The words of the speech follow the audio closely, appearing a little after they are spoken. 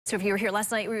So if you were here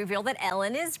last night, we revealed that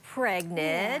Ellen is pregnant.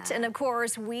 Yeah. And of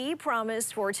course, we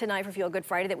promised for tonight for Feel Good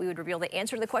Friday that we would reveal the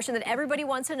answer to the question that everybody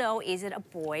wants to know. Is it a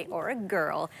boy or a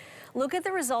girl? Look at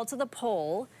the results of the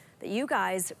poll that you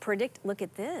guys predict. Look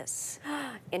at this.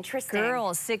 Interesting. Girl,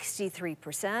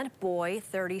 63%. Boy,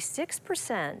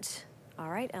 36%. All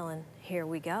right, Ellen, here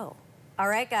we go. All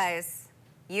right, guys.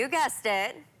 You guessed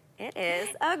it. It is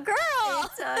a girl.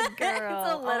 It's a girl.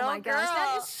 It's a little oh my girl. gosh,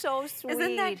 that is so sweet.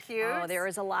 Isn't that cute? Oh, there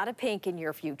is a lot of pink in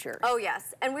your future. Oh,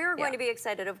 yes. And we were going to be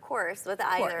excited, of course, with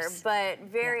either, but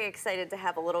very excited to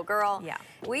have a little girl. Yeah.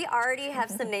 We already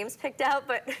have some names picked out,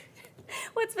 but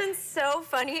what's been so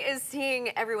funny is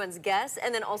seeing everyone's guess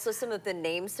and then also some of the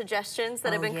name suggestions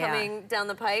that have been coming down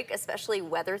the pike, especially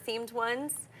weather-themed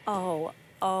ones. Oh.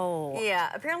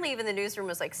 Yeah, apparently even the newsroom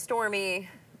was like stormy.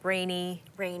 Rainy.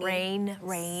 Rain.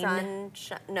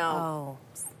 Sunshine. No. Oh.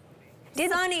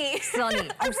 Sunny. Sunny.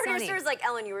 Our producer's like,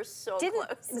 Ellen, you were so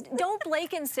close. Don't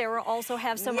Blake and Sarah also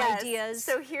have some ideas?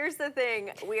 So here's the thing.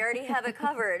 We already have it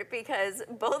covered because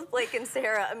both Blake and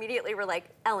Sarah immediately were like,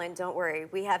 Ellen, don't worry.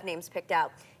 We have names picked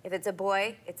out. If it's a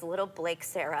boy, it's little Blake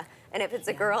Sarah. And if it's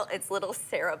a girl, it's little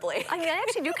Sarah Blake. I mean, I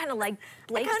actually do kind of like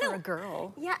Blake for a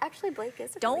girl. Yeah, actually, Blake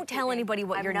is a Don't tell anybody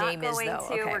what your name is, though. I'm not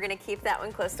going to. Okay. We're going to keep that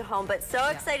one close to home. But so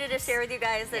excited to share with you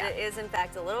guys that it is, in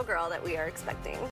fact, a little girl that we are expecting.